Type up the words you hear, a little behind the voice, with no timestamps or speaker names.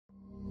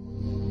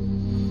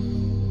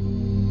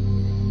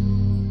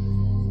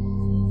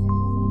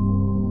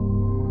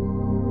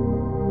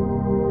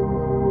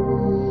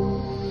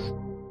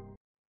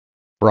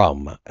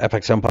From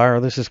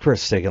FXEmpire, this is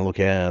Chris taking a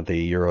look at the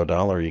euro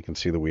dollar. You can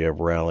see that we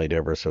have rallied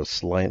ever so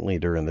slightly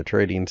during the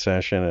trading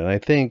session, and I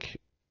think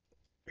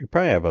we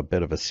probably have a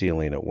bit of a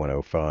ceiling at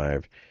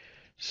 105.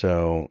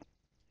 So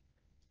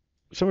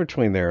somewhere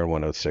between there and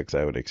 106,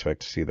 I would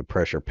expect to see the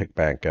pressure pick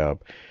back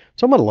up.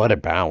 So I'm going to let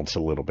it bounce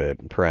a little bit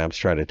and perhaps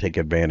try to take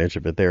advantage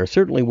of it there.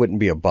 Certainly wouldn't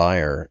be a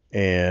buyer,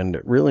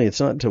 and really it's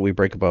not until we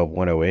break above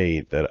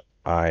 108 that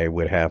I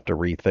would have to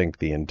rethink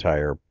the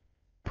entire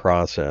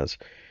process.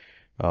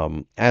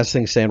 As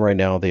things stand right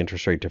now, the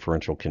interest rate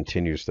differential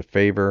continues to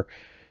favor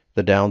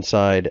the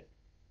downside.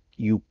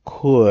 You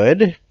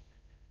could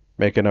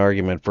make an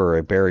argument for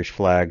a bearish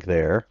flag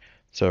there.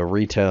 So a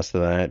retest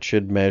of that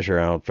should measure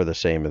out for the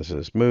same as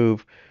this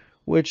move,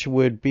 which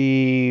would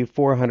be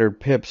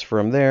 400 pips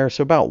from there.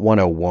 So about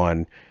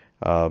 101.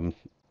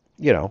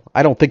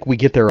 I don't think we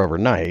get there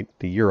overnight.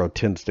 The euro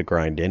tends to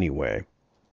grind anyway.